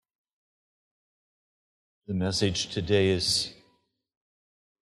The message today is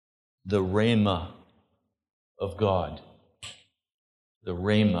the Rhema of God. The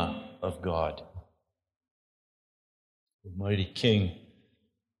Rhema of God. Almighty King,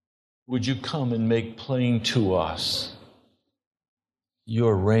 would you come and make plain to us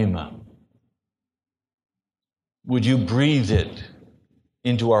your Rhema? Would you breathe it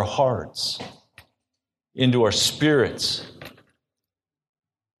into our hearts, into our spirits,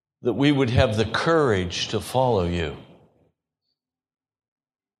 that we would have the courage to follow you?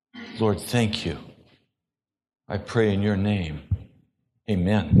 Lord, thank you. I pray in your name.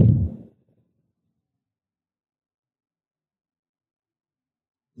 Amen.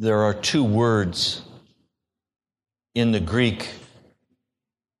 There are two words in the Greek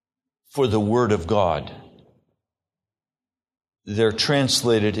for the Word of God. They're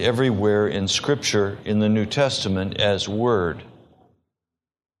translated everywhere in Scripture in the New Testament as Word.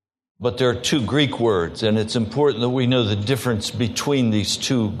 But there are two Greek words, and it's important that we know the difference between these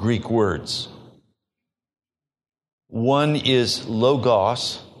two Greek words. One is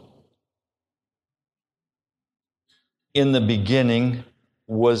logos. In the beginning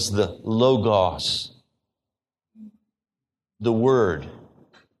was the logos, the Word.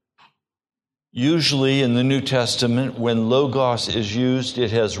 Usually in the New Testament, when logos is used,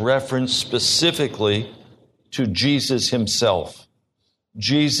 it has reference specifically to Jesus himself.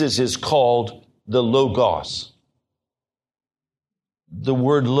 Jesus is called the Logos. The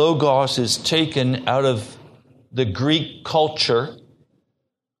word logos is taken out of the Greek culture,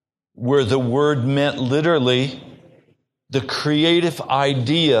 where the word meant literally the creative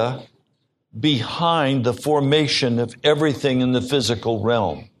idea behind the formation of everything in the physical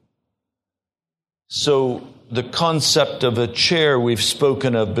realm. So the concept of a chair we've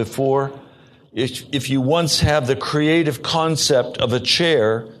spoken of before. If you once have the creative concept of a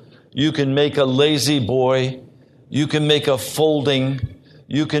chair, you can make a lazy boy, you can make a folding,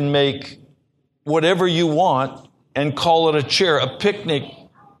 you can make whatever you want and call it a chair. A picnic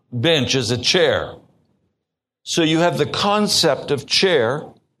bench is a chair. So you have the concept of chair,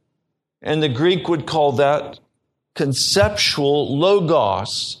 and the Greek would call that conceptual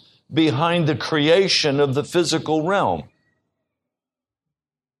logos behind the creation of the physical realm.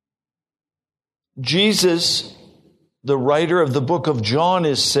 Jesus, the writer of the book of John,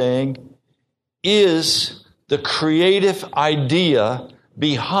 is saying, is the creative idea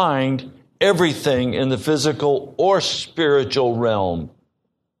behind everything in the physical or spiritual realm.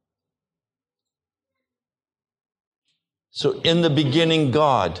 So in the beginning,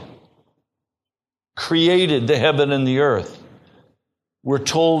 God created the heaven and the earth. We're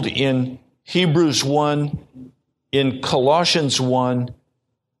told in Hebrews 1, in Colossians 1,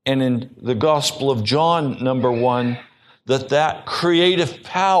 and in the Gospel of John, number 1, that creative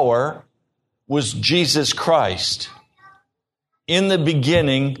power was Jesus Christ. In the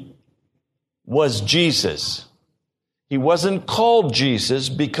beginning was Jesus. He wasn't called Jesus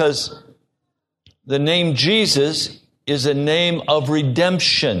because the name Jesus is a name of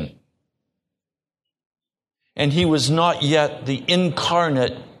redemption. And he was not yet the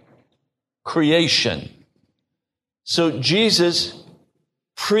incarnate creation. So Jesus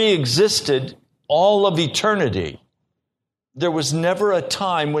pre-existed all of eternity. There was never a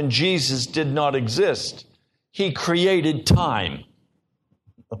time when Jesus did not exist. He created time.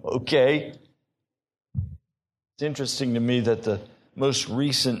 Okay? It's interesting to me that the most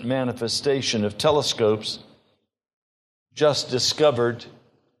recent manifestation of telescopes just discovered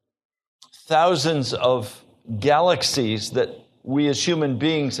thousands of galaxies that we as human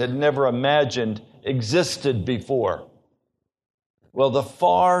beings had never imagined existed before. Well, the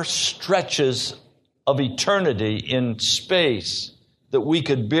far stretches of eternity in space that we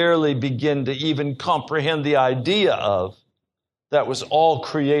could barely begin to even comprehend the idea of, that was all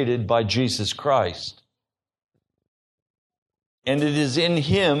created by Jesus Christ. And it is in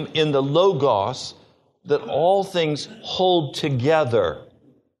Him, in the Logos, that all things hold together.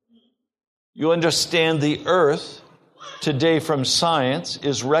 You understand, the earth today from science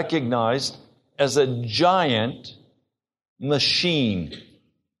is recognized as a giant machine.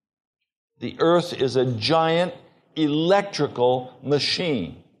 The earth is a giant electrical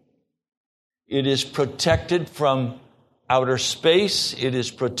machine. It is protected from outer space. It is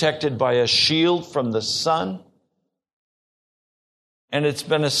protected by a shield from the sun. And it's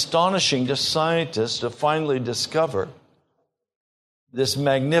been astonishing to scientists to finally discover this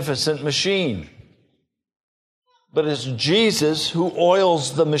magnificent machine. But it's Jesus who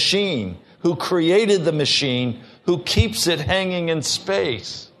oils the machine, who created the machine, who keeps it hanging in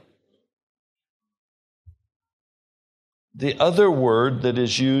space. The other word that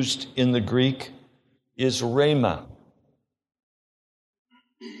is used in the Greek is Rhema.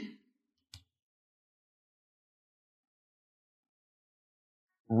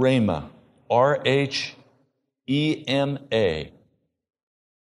 Rhema. R-H-E-M-A.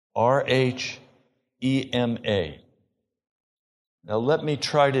 R-H-E-M-A. Now let me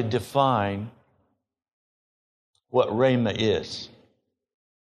try to define what Rhema is.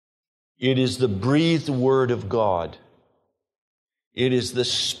 It is the breathed word of God. It is the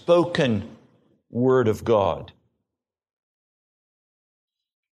spoken word of God.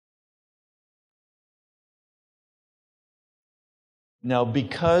 Now,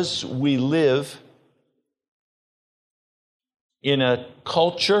 because we live in a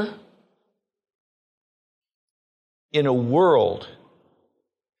culture, in a world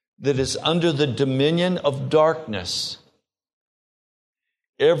that is under the dominion of darkness,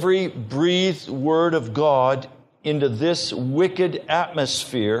 every breathed word of God into this wicked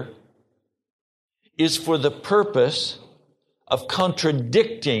atmosphere is for the purpose of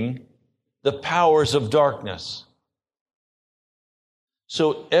contradicting the powers of darkness.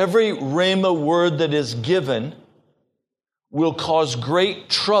 So every Rhema word that is given will cause great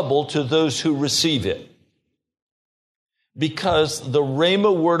trouble to those who receive it. Because the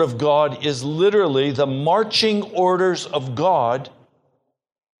Rhema word of God is literally the marching orders of God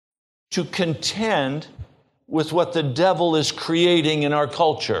to contend with what the devil is creating in our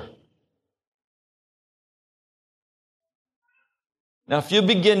culture. Now, if you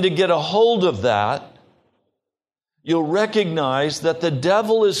begin to get a hold of that, you'll recognize that the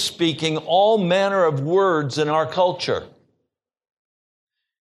devil is speaking all manner of words in our culture.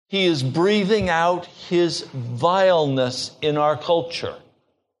 He is breathing out his vileness in our culture.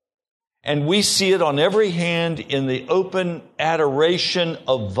 And we see it on every hand in the open adoration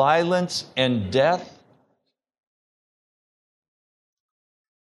of violence and death.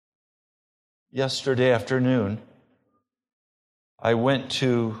 Yesterday afternoon, I went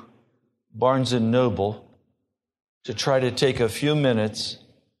to Barnes & Noble to try to take a few minutes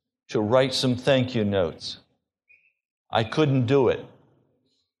to write some thank you notes. I couldn't do it.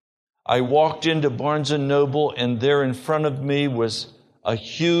 I walked into Barnes & Noble, and there in front of me was a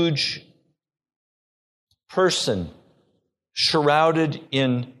huge person shrouded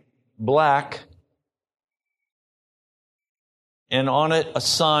in black, and on it a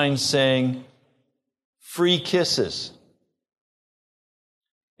sign saying, "Free kisses."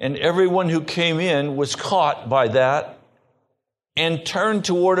 And everyone who came in was caught by that and turned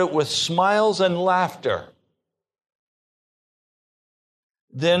toward it with smiles and laughter.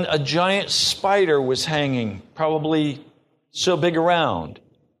 Then a giant spider was hanging, probably so big around.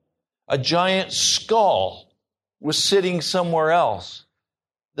 A giant skull was sitting somewhere else.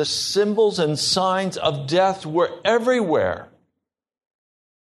 The symbols and signs of death were everywhere.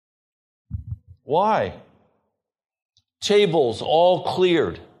 Why? Tables all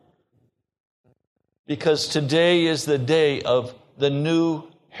cleared. Because today is the day of the new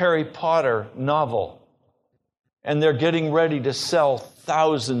Harry Potter novel. And they're getting ready to sell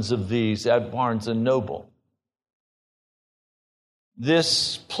thousands of these at Barnes & Noble.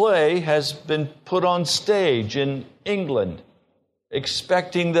 This play has been put on stage in England,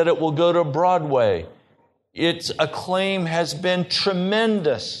 expecting that it will go to Broadway. Its acclaim has been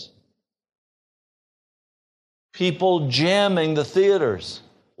tremendous. People jamming the theaters.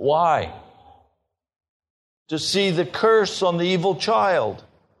 Why? To see the curse on the evil child.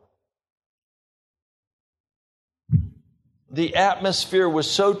 The atmosphere was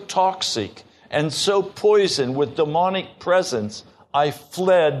so toxic and so poisoned with demonic presence, I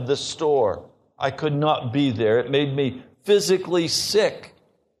fled the store. I could not be there. It made me physically sick.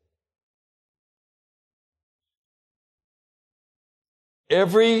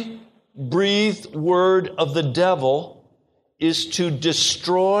 Every breathed word of the devil is to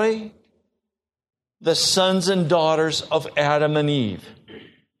destroy the sons and daughters of Adam and Eve.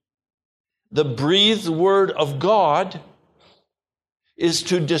 The breathed word of God is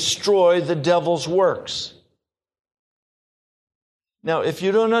to destroy the devil's works. Now, if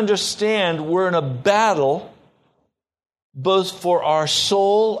you don't understand, we're in a battle both for our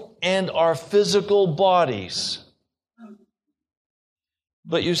soul and our physical bodies.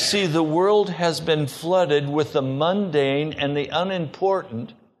 But you see, the world has been flooded with the mundane and the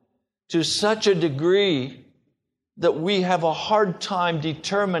unimportant to such a degree that we have a hard time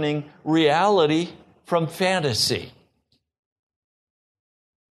determining reality from fantasy.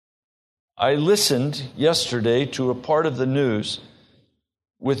 I listened yesterday to a part of the news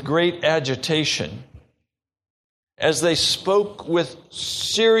with great agitation as they spoke with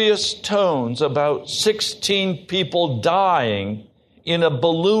serious tones about 16 people dying in a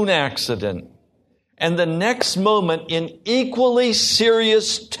balloon accident And the next moment, in equally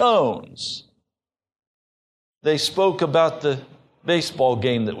serious tones, they spoke about the baseball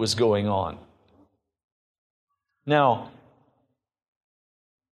game that was going on. Now,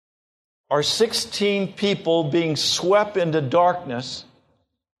 are 16 people being swept into darkness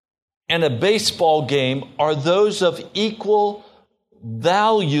and a baseball game, are those of equal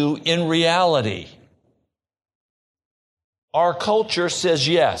value in reality? Our culture says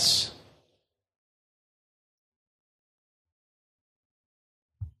yes.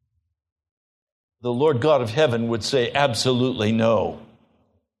 The Lord God of heaven would say absolutely no.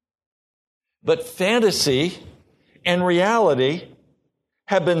 But fantasy and reality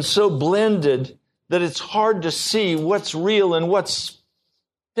have been so blended that it's hard to see what's real and what's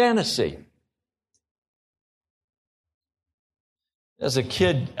fantasy. As a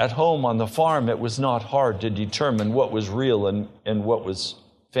kid at home on the farm, it was not hard to determine what was real and what was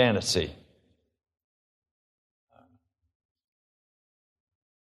fantasy.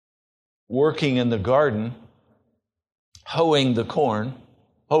 Working in the garden, hoeing the corn,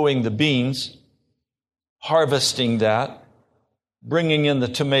 hoeing the beans, harvesting that, bringing in the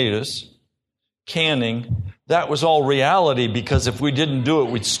tomatoes, canning, that was all reality, because if we didn't do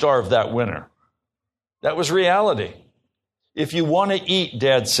it, we'd starve that winter. That was reality. If you want to eat,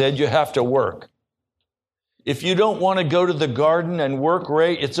 Dad said, you have to work. If you don't want to go to the garden and work,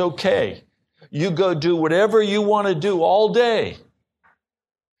 Ray, it's okay. You go do whatever you want to do all day.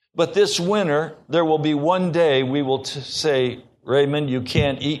 But this winter, there will be one day we will say, Raymond, you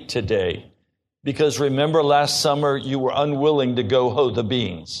can't eat today. Because remember last summer, you were unwilling to go hoe the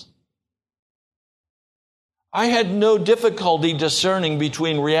beans. I had no difficulty discerning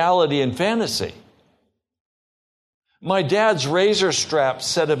between reality and fantasy. My dad's razor strap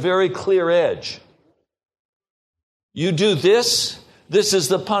set a very clear edge. You do this, this is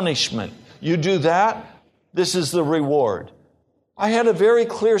the punishment. You do that, this is the reward. I had a very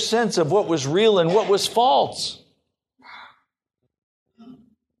clear sense of what was real and what was false.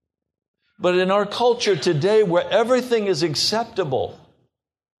 But in our culture today, where everything is acceptable,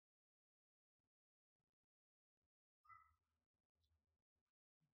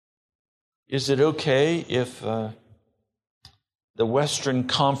 is it okay if the Western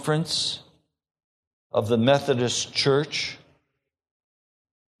Conference of the Methodist Church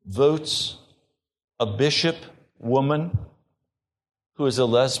votes a bishop woman who is a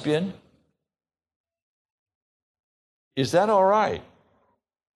lesbian? Is that all right?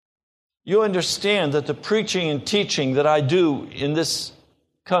 You understand that the preaching and teaching that I do in this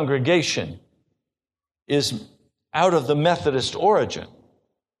congregation is out of the Methodist origin.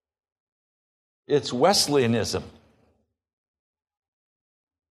 It's Wesleyanism.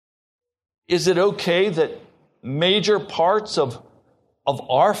 Is it okay that major parts of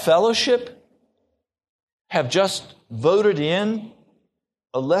our fellowship have just voted in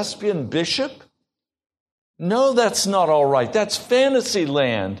a lesbian bishop? No, that's not all right. That's fantasy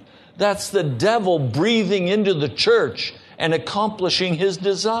land. That's the devil breathing into the church and accomplishing his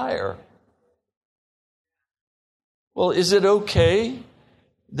desire. Well, is it okay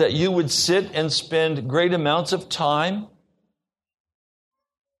that you would sit and spend great amounts of time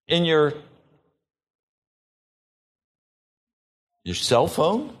in your cell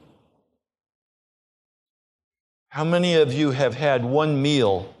phone? How many of you have had one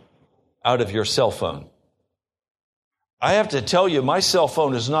meal out of your cell phone? I have to tell you, my cell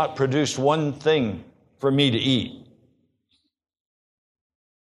phone has not produced one thing for me to eat.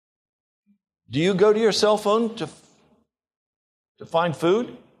 Do you go to your cell phone to find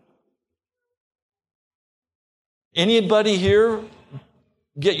food? Anybody here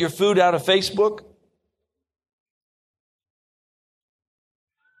get your food out of Facebook?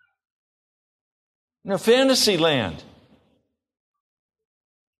 No, fantasy land.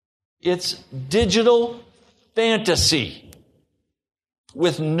 It's digital fantasy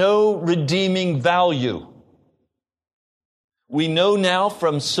with no redeeming value. We know now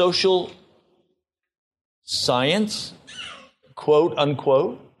from social science, quote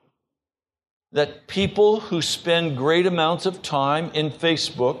unquote, that people who spend great amounts of time in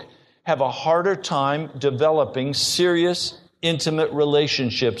Facebook have a harder time developing serious, intimate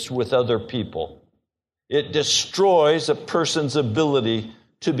relationships with other people. It destroys a person's ability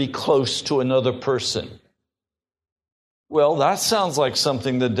to be close to another person. Well, that sounds like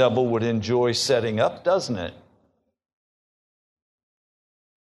something the devil would enjoy setting up, doesn't it?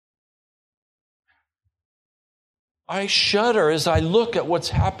 I shudder as I look at what's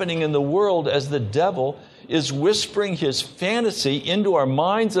happening in the world as the devil is whispering his fantasy into our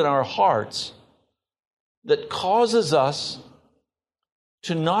minds and our hearts that causes us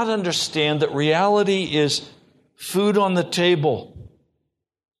to not understand that reality is food on the table,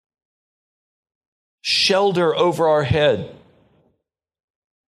 shelter over our head,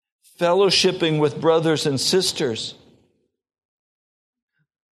 fellowshipping with brothers and sisters,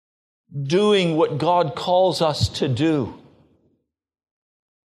 doing what God calls us to do.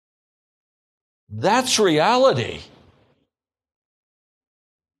 That's reality.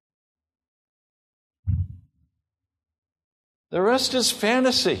 The rest is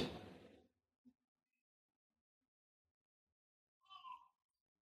fantasy.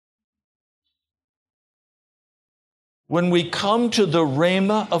 When we come to the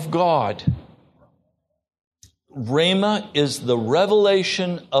Rhema of God, Rhema is the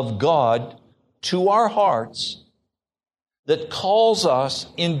revelation of God to our hearts that calls us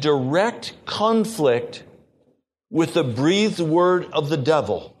in direct conflict with the breathed word of the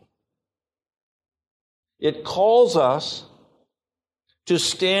devil. It calls us to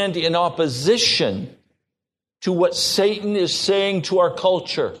stand in opposition to what Satan is saying to our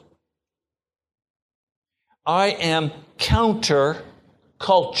culture. I am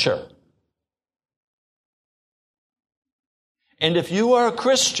counter-culture. And if you are a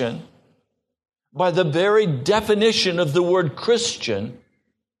Christian, by the very definition of the word Christian,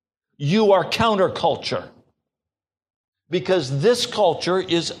 you are counterculture. Because this culture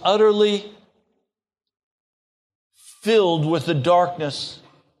is utterly filled with the darkness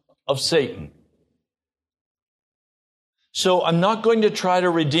of Satan. So I'm not going to try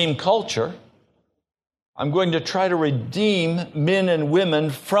to redeem culture. I'm going to try to redeem men and women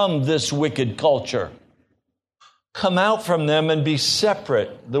from this wicked culture. Come out from them and be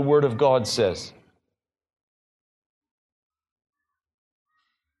separate, the Word of God says.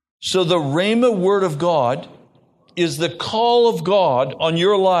 So the Rhema Word of God is the call of God on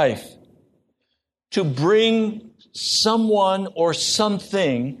your life to bring someone or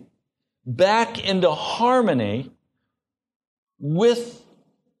something back into harmony with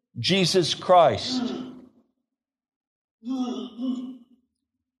Jesus Christ.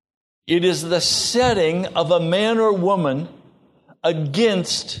 It is the setting of a man or woman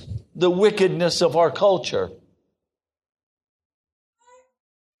against the wickedness of our culture.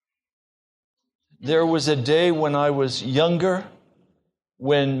 There was a day when I was younger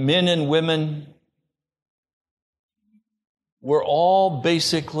when men and women were all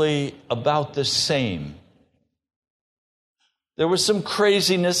basically about the same. There was some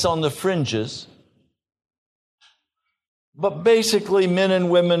craziness on the fringes, but basically men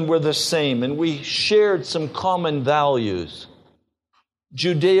and women were the same, and we shared some common values,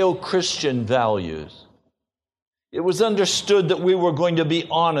 Judeo-Christian values. It was understood that we were going to be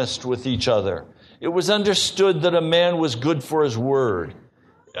honest with each other. It was understood that a man was good for his word.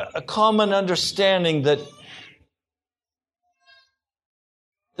 A common understanding that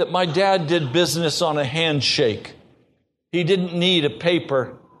my dad did business on a handshake. He didn't need a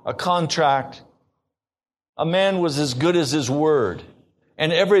paper, a contract. A man was as good as his word.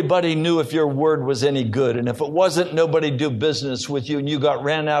 And everybody knew if your word was any good. And if it wasn't, nobody do business with you and you got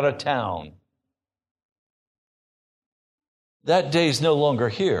ran out of town. That day's no longer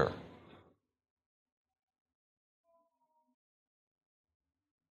here.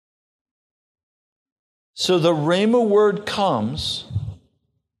 So the Rhema word comes,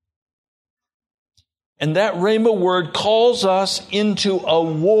 and that Rhema word calls us into a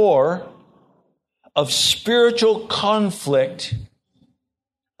war of spiritual conflict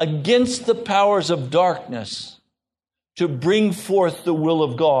against the powers of darkness to bring forth the will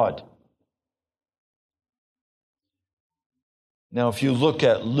of God. Now, if you look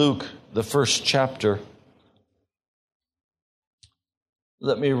at Luke, the first chapter,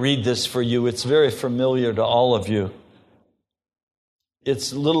 let me read this for you. It's very familiar to all of you.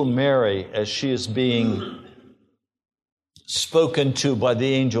 It's little Mary as she is being spoken to by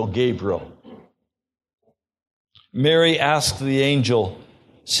the angel Gabriel. Mary asked the angel,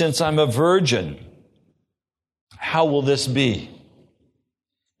 "Since I'm a virgin, how will this be?"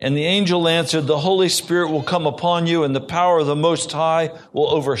 And the angel answered, "The Holy Spirit will come upon you, and the power of the Most High will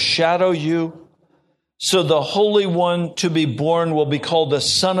overshadow you. So the Holy One to be born will be called the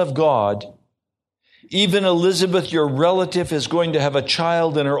Son of God. Even Elizabeth, your relative, is going to have a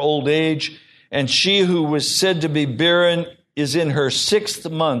child in her old age, and she who was said to be barren is in her 6th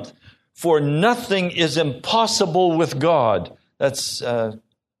month, for nothing is impossible with God." That's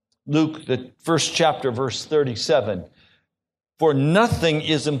Luke, the first chapter, verse 37. For nothing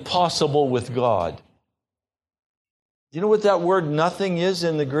is impossible with God. Do you know what that word nothing is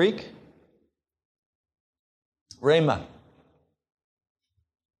in the Greek? Rhema.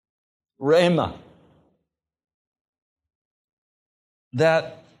 Rhema.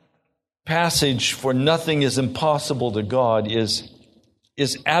 that passage, for nothing is impossible to God, is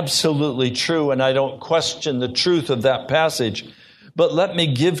absolutely true, and I don't question the truth of that passage. But let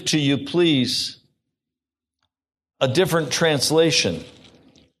me give to you, please, a different translation.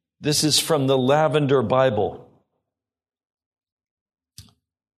 This is from the Lavender Bible.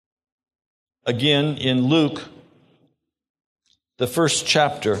 Again, in Luke, the first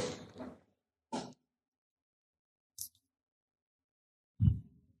chapter,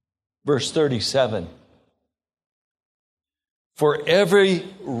 verse 37. For every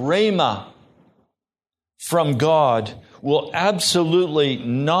Rhema from God will absolutely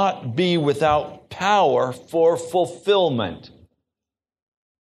not be without power for fulfillment.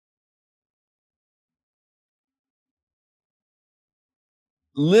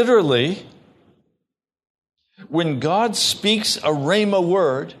 Literally, when God speaks a Rhema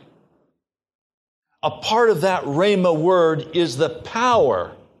word, a part of that Rhema word is the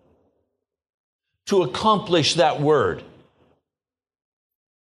power to accomplish that word.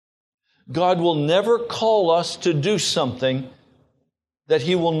 God will never call us to do something that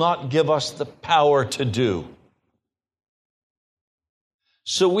He will not give us the power to do.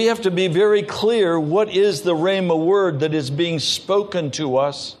 So we have to be very clear what is the Rhema word that is being spoken to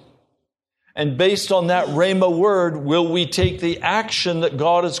us. And based on that Rhema word, will we take the action that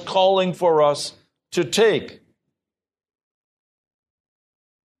God is calling for us to take?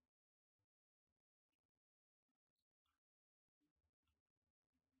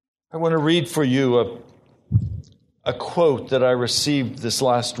 I want to read for you a quote that I received this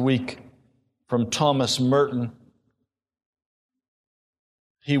last week from Thomas Merton.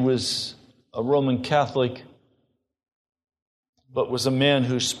 He was a Roman Catholic, but was a man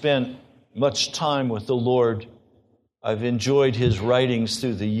who spent much time with the Lord. I've enjoyed his writings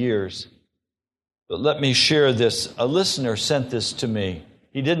through the years. But let me share this. A listener sent this to me.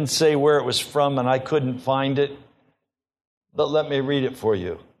 He didn't say where it was from, and I couldn't find it. But let me read it for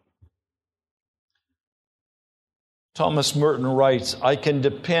you. Thomas Merton writes, I can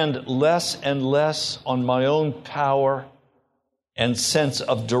depend less and less on my own power and sense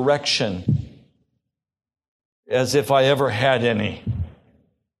of direction, as if I ever had any.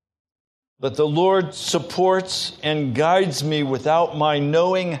 But the Lord supports and guides me without my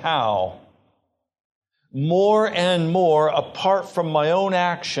knowing how, more and more apart from my own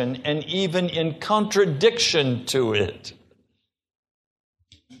action and even in contradiction to it.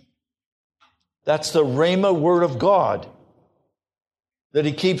 That's the Rhema word of God that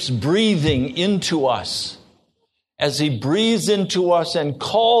He keeps breathing into us. As He breathes into us and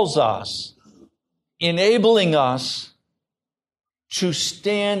calls us, enabling us to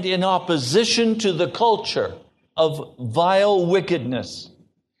stand in opposition to the culture of vile wickedness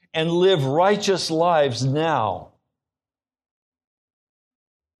and live righteous lives now.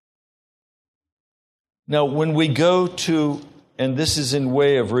 Now, when we go to, and this is in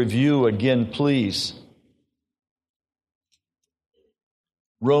way of review again, please,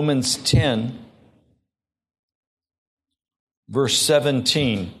 Romans 10, verse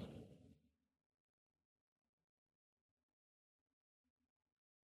 17.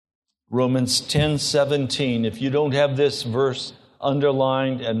 Romans 10:17. If you don't have this verse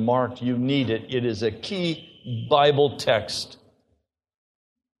underlined and marked, you need it. It is a key Bible text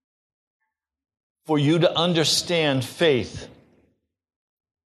for you to understand faith.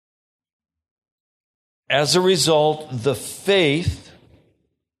 As a result, the faith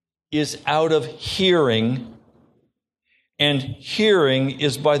is out of hearing, and hearing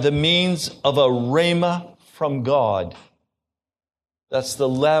is by the means of a rhema from God. That's the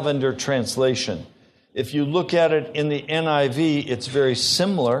Lavender translation. If you look at it in the NIV, it's very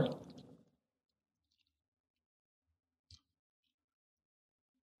similar.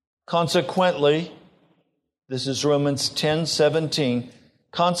 Consequently, this is Romans 10:17.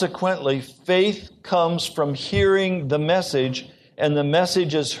 Consequently, faith comes from hearing the message, and the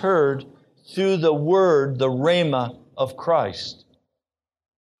message is heard through the word, the rhema of Christ.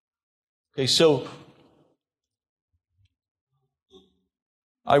 Okay, so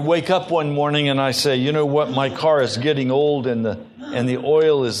I wake up one morning and I say, you know what, my car is getting old and the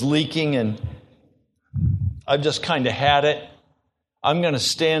oil is leaking and I've just kind of had it. I'm going to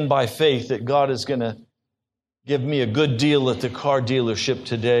stand by faith that God is going to give me a good deal at the car dealership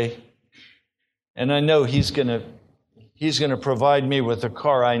today. And I know He's going to provide me with the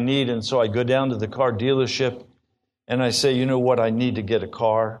car I need. And so I go down to the car dealership and I say, you know what, I need to get a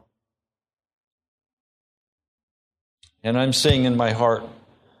car. And I'm saying in my heart,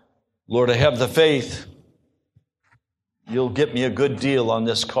 Lord, I have the faith. You'll get me a good deal on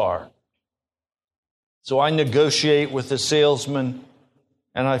this car. So I negotiate with the salesman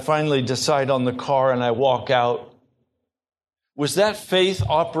And I finally decide on the car and I walk out. Was that faith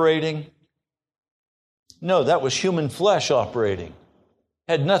operating? No, that was human flesh operating.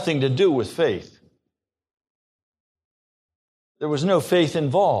 Had nothing to do with faith. There was no faith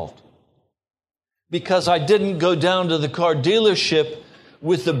involved. Because I didn't go down to the car dealership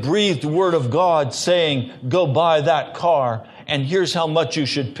with the breathed word of God saying, go buy that car and here's how much you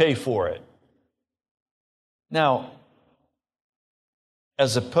should pay for it. Now,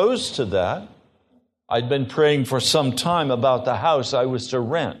 as opposed to that, I'd been praying for some time about the house I was to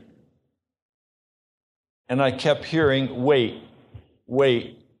rent. And I kept hearing, wait.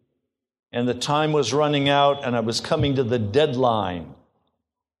 And the time was running out and I was coming to the deadline.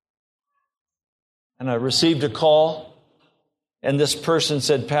 And I received a call and this person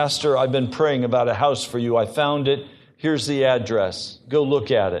said, Pastor, I've been praying about a house for you. I found it. Here's the address. Go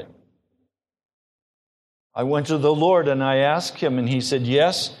look at it. I went to the Lord and I asked Him and He said,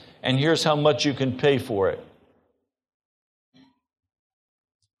 yes, and here's how much you can pay for it.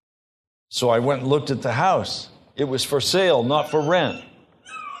 So I went and looked at the house. It was for sale, not for rent.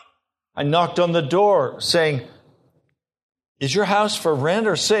 I knocked on the door saying, is your house for rent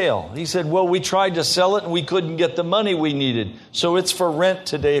or sale? He said, well, we tried to sell it and we couldn't get the money we needed. So it's for rent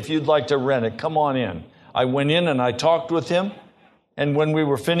today if you'd like to rent it. Come on in. I went in and I talked with him. And when we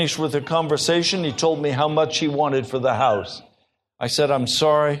were finished with the conversation, he told me how much he wanted for the house. I said, I'm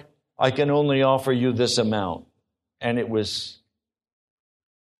sorry, I can only offer you this amount. And it was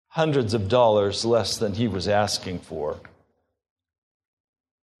hundreds of dollars less than he was asking for.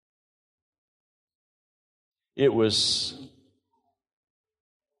 It was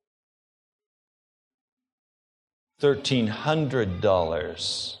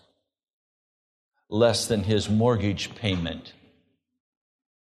 $1,300 less than his mortgage payment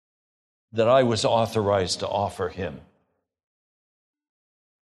that I was authorized to offer him.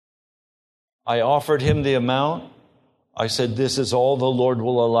 I offered him the amount. I said, this is all the Lord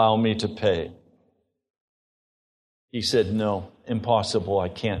will allow me to pay. He said, no, impossible, I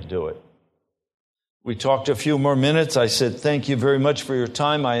can't do it. We talked a few more minutes. I said, thank you very much for your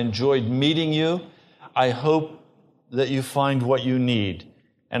time. I enjoyed meeting you. I hope that you find what you need.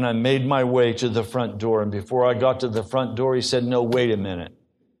 And I made my way to the front door. And before I got to the front door, he said, no, wait a minute.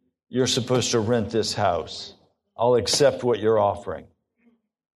 You're supposed to rent this house. I'll accept what you're offering.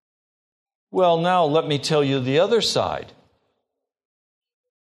 Well, now let me tell you the other side.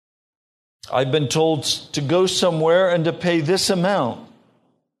 I've been told to go somewhere and to pay this amount.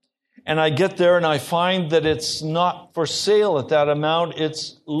 And I get there and I find that it's not for sale at that amount.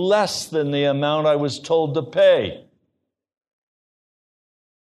 It's less than the amount I was told to pay.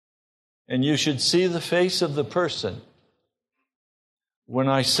 And you should see the face of the person when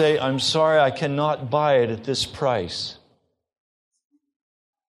I say, I'm sorry, I cannot buy it at this price.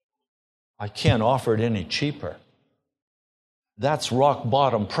 I can't offer it any cheaper. That's rock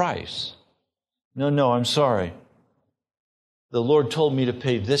bottom price. No, I'm sorry. The Lord told me to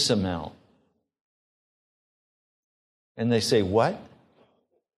pay this amount. And they say, what?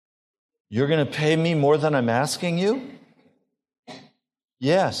 You're going to pay me more than I'm asking you?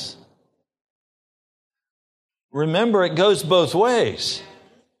 Yes. Remember, it goes both ways.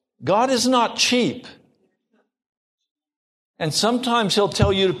 God is not cheap. And sometimes He'll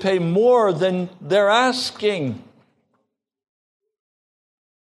tell you to pay more than they're asking.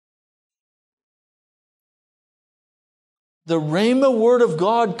 The Rhema word of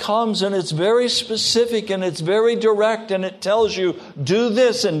God comes and it's very specific and it's very direct and it tells you, do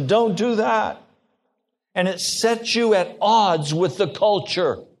this and don't do that. And it sets you at odds with the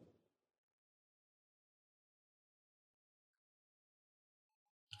culture.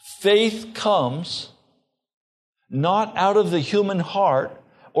 Faith comes not out of the human heart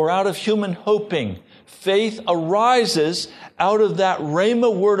or out of human hoping. Faith arises out of that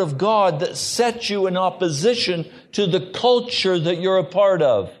Rhema word of God that sets you in opposition to the culture that you're a part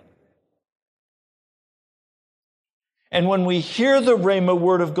of. And when we hear the Rhema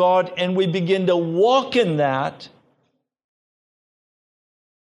word of God and we begin to walk in that,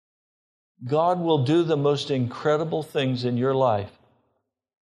 God will do the most incredible things in your life.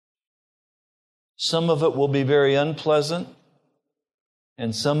 Some of it will be very unpleasant,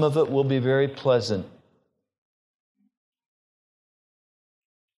 and some of it will be very pleasant.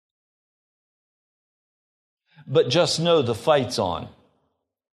 But just know the fight's on.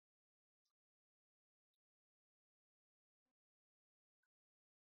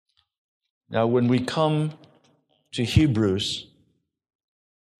 Now, when we come to Hebrews,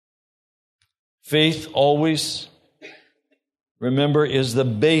 faith always, remember, is the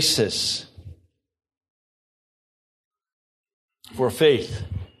basis for faith.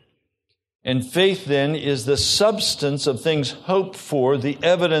 And faith then is the substance of things hoped for, the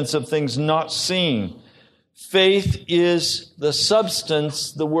evidence of things not seen. Faith is the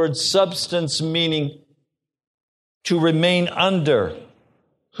substance, the word substance meaning to remain under,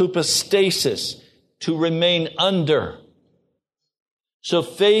 hypostasis, to remain under. So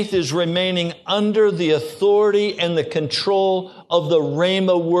faith is remaining under the authority and the control of the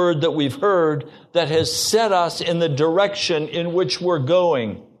Rhema word that we've heard that has set us in the direction in which we're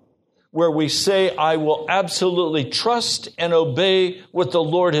going, where we say, I will absolutely trust and obey what the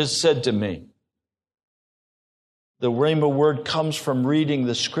Lord has said to me. The Rhema word comes from reading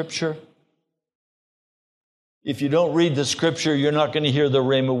the Scripture. If you don't read the Scripture, you're not going to hear the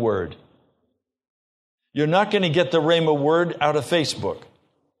Rhema word. You're not going to get the Rhema word out of Facebook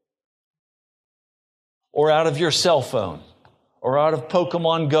or out of your cell phone or out of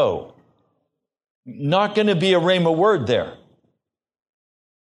Pokemon Go. Not going to be a Rhema word there.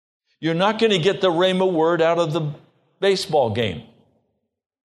 You're not going to get the Rhema word out of the baseball game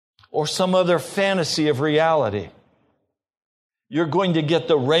or some other fantasy of reality. You're going to get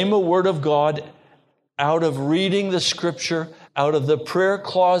the Rhema word of God out of reading the Scripture, out of the prayer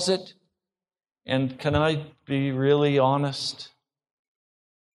closet. And can I be really honest?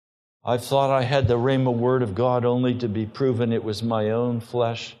 I've thought I had the Rhema word of God only to be proven it was my own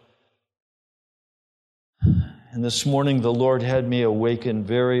flesh. And this morning the Lord had me awaken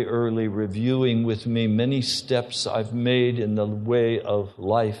very early, reviewing with me many steps I've made in the way of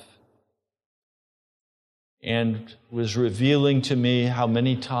life, and was revealing to me how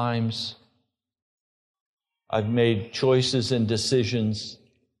many times I've made choices and decisions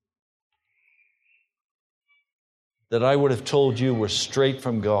that I would have told you were straight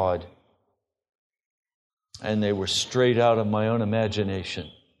from God, and they were straight out of my own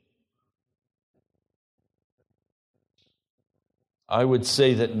imagination. I would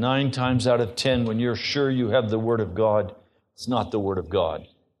say that 9 times out of 10, when you're sure you have the Word of God, it's not the Word of God.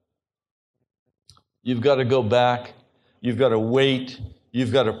 You've got to go back. You've got to wait.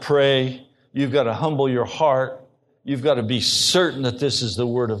 You've got to pray. You've got to humble your heart. You've got to be certain that this is the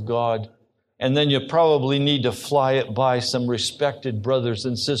Word of God. And then you probably need to fly it by some respected brothers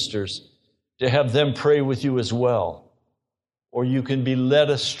and sisters to have them pray with you as well. Or you can be led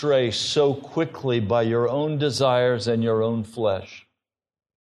astray so quickly by your own desires and your own flesh.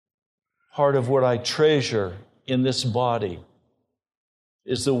 Part of what I treasure in this body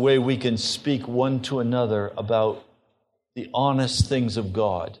is the way we can speak one to another about the honest things of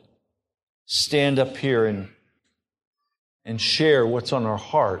God. Stand up here and share what's on our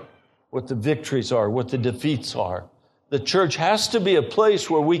heart, what the victories are, what the defeats are. The church has to be a place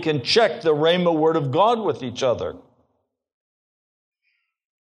where we can check the Rhema word of God with each other.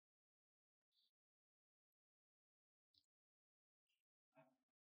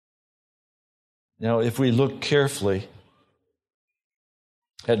 Now, if we look carefully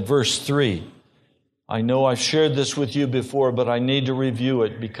at verse 3, I know I've shared this with you before, but I need to review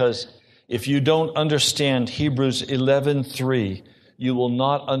it, because if you don't understand Hebrews 11:3, you will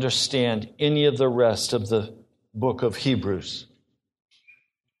not understand any of the rest of the book of Hebrews.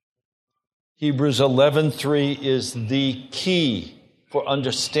 Hebrews 11:3 is the key for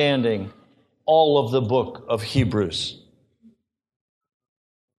understanding all of the book of Hebrews.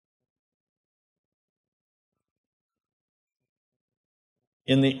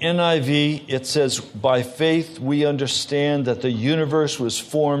 In the NIV, it says, by faith we understand that the universe was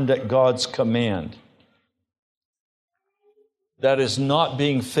formed at God's command. That is not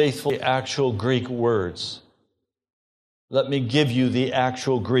being faithful to the actual Greek words. Let me give you the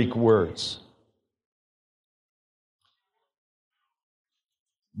actual Greek words.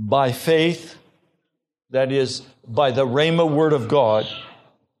 By faith, that is, by the Rhema word of God,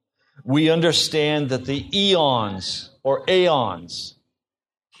 we understand that the eons or aeons,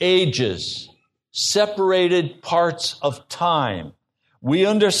 ages, separated parts of time. We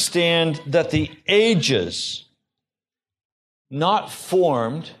understand that the ages, not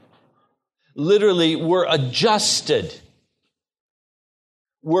formed, literally were adjusted,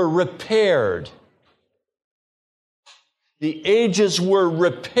 were repaired. The ages were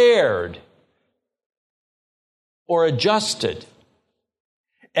repaired or adjusted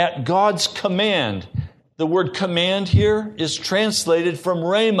at God's command. The word command here is translated from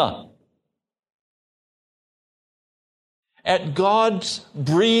Rhema. At God's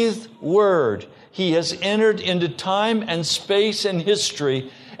breathed word, He has entered into time and space and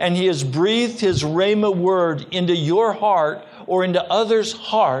history, and He has breathed His Rhema word into your heart or into others'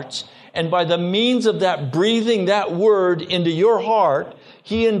 hearts, and by the means of that breathing that word into your heart,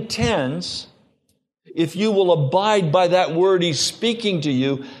 He intends if you will abide by that word He's speaking to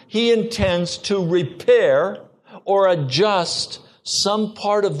you, He intends to repair or adjust some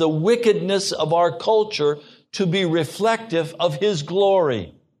part of the wickedness of our culture to be reflective of His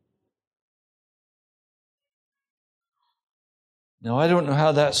glory. Now, I don't know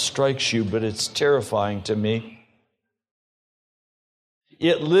how that strikes you, but it's terrifying to me.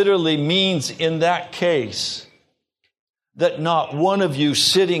 It literally means in that case that not one of you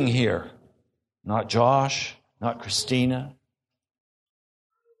sitting here, not Josh, not Christina,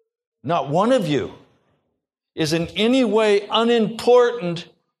 not one of you is in any way unimportant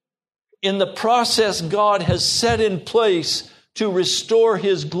in the process God has set in place to restore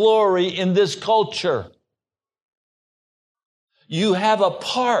His glory in this culture. You have a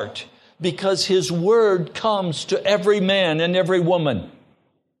part because His word comes to every man and every woman.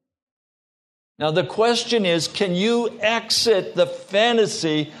 Now the question is, can you exit the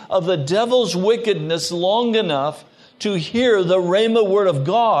fantasy of the devil's wickedness long enough to hear the Rhema word of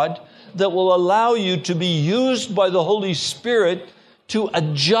God that will allow you to be used by the Holy Spirit to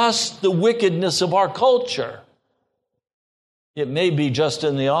adjust the wickedness of our culture? It may be just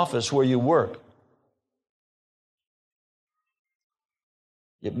in the office where you work.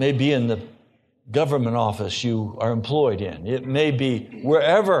 It may be in the government office you are employed in. It may be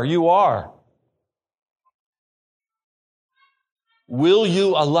wherever you are. Will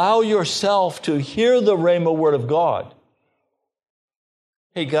you allow yourself to hear the Rhema word of God?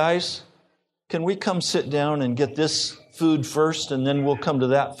 Hey guys, can we come sit down and get this food first and then we'll come to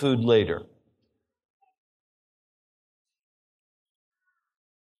that food later?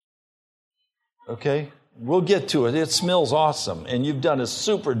 Okay? We'll get to it. It smells awesome and you've done a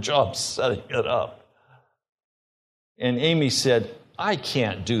super job setting it up. And Amy said, I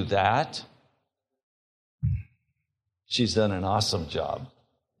can't do that. She's done an awesome job.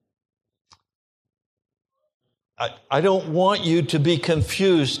 I don't want you to be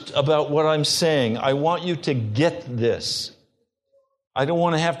confused about what I'm saying. I want you to get this. I don't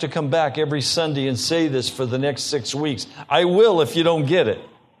want to have to come back every Sunday and say this for the next 6 weeks. I will if you don't get it.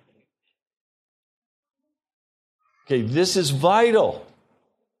 Okay, this is vital.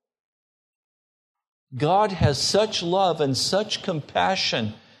 God has such love and such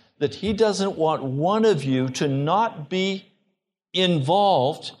compassion that He doesn't want one of you to not be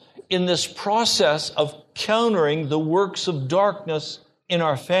involved in this process of countering the works of darkness in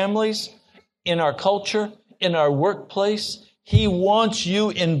our families, in our culture, in our workplace. He wants you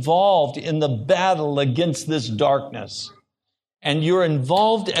involved in the battle against this darkness. And you're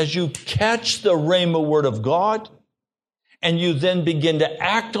involved as you catch the Rhema word of God, and you then begin to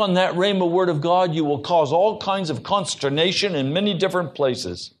act on that Rhema word of God. You will cause all kinds of consternation in many different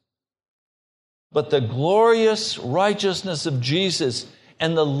places. But the glorious righteousness of Jesus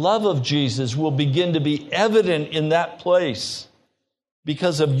and the love of Jesus will begin to be evident in that place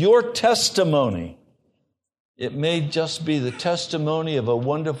because of your testimony. It may just be the testimony of a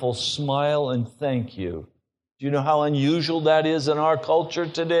wonderful smile and thank you. Do you know how unusual that is in our culture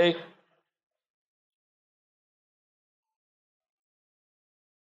today?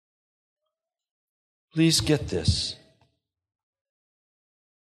 Please get this.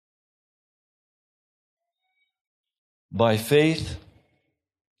 By faith,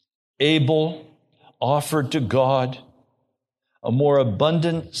 Abel offered to God a more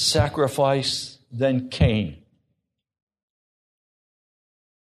abundant sacrifice than Cain.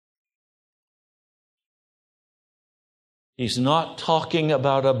 He's not talking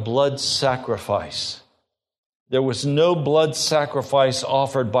about a blood sacrifice. There was no blood sacrifice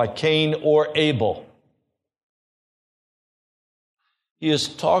offered by Cain or Abel. He is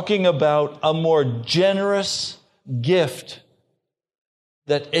talking about a more generous gift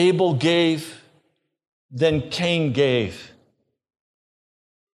that Abel gave than Cain gave.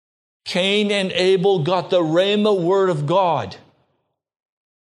 Cain and Abel got the Rhema word of God.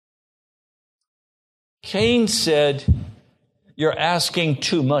 Cain said, "You're asking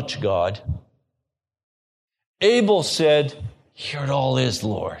too much, God." Abel said, "Here it all is,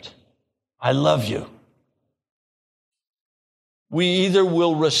 Lord. I love you." We either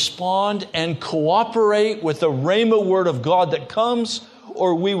will respond and cooperate with the Rhema word of God that comes,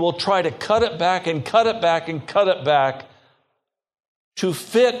 or we will try to cut it back and cut it back and cut it back to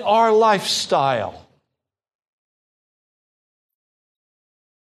fit our lifestyle.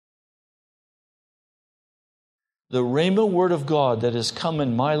 The Rhema word of God that has come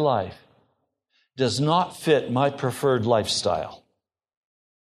in my life does not fit my preferred lifestyle.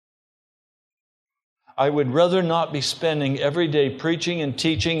 I would rather not be spending every day preaching and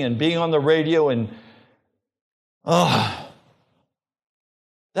teaching and being on the radio and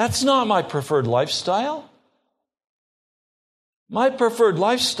That's not my preferred lifestyle. My preferred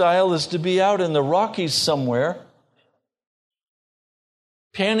lifestyle is to be out in the Rockies somewhere,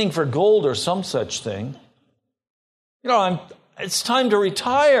 panning for gold or some such thing. It's time to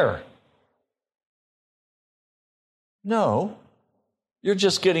retire. No, you're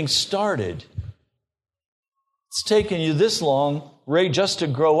just getting started. It's taken you this long, Ray, just to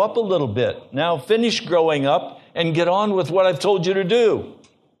grow up a little bit. Now finish growing up and get on with what I've told you to do.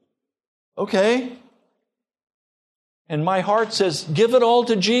 Okay? And my heart says, give it all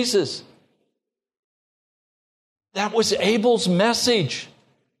to Jesus. That was Abel's message.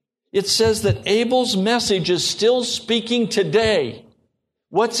 It says that Abel's message is still speaking today.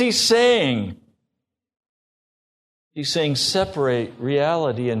 What's he saying? He's saying separate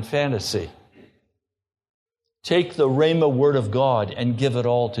reality and fantasy. Take the Rhema word of God and give it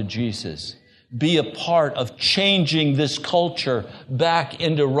all to Jesus. Be a part of changing this culture back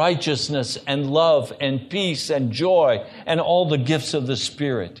into righteousness and love and peace and joy and all the gifts of the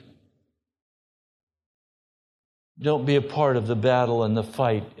Spirit. Don't be a part of the battle and the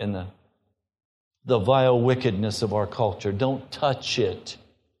fight and the vile wickedness of our culture. Don't touch it.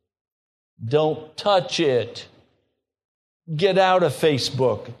 Don't touch it. Get out of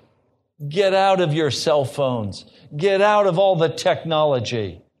Facebook. Get out of your cell phones. Get out of all the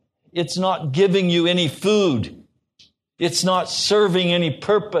technology. It's not giving you any food. It's not serving any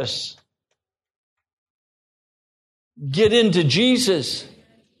purpose. Get into Jesus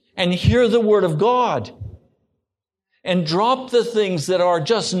and hear the Word of God. And drop the things that are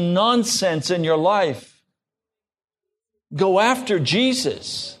just nonsense in your life. Go after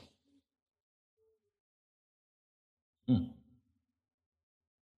Jesus.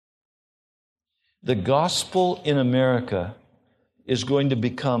 The gospel in America is going to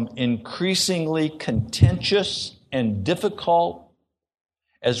become increasingly contentious and difficult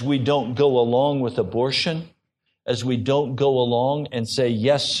as we don't go along with abortion, as we don't go along and say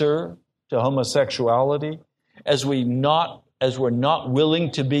yes, sir, to homosexuality, as we're not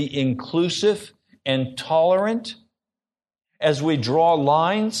willing to be inclusive and tolerant, as we draw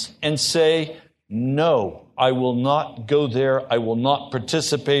lines and say, no, I will not go there, I will not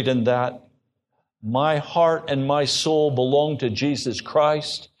participate in that. My heart and my soul belong to Jesus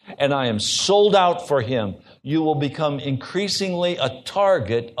Christ, and I am sold out for Him. You will become increasingly a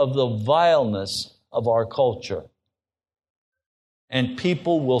target of the vileness of our culture. And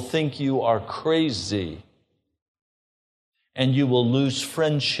people will think you are crazy, and you will lose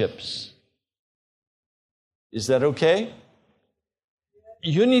friendships. Is that okay?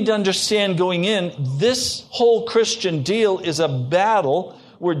 You need to understand going in, this whole Christian deal is a battle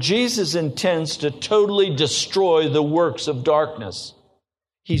where Jesus intends to totally destroy the works of darkness.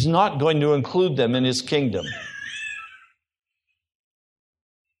 He's not going to include them in His kingdom.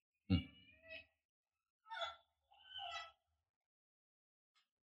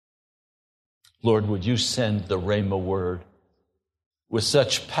 Lord, would you send the Rhema word with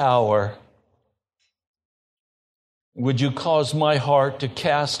such power? Would you cause my heart to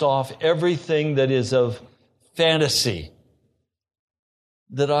cast off everything that is of fantasy,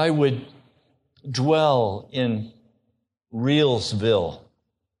 that I would dwell in Realsville.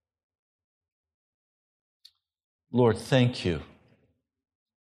 Lord, thank you.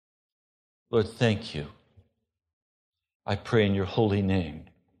 Lord, thank you. I pray in your holy name.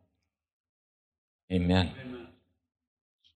 Amen.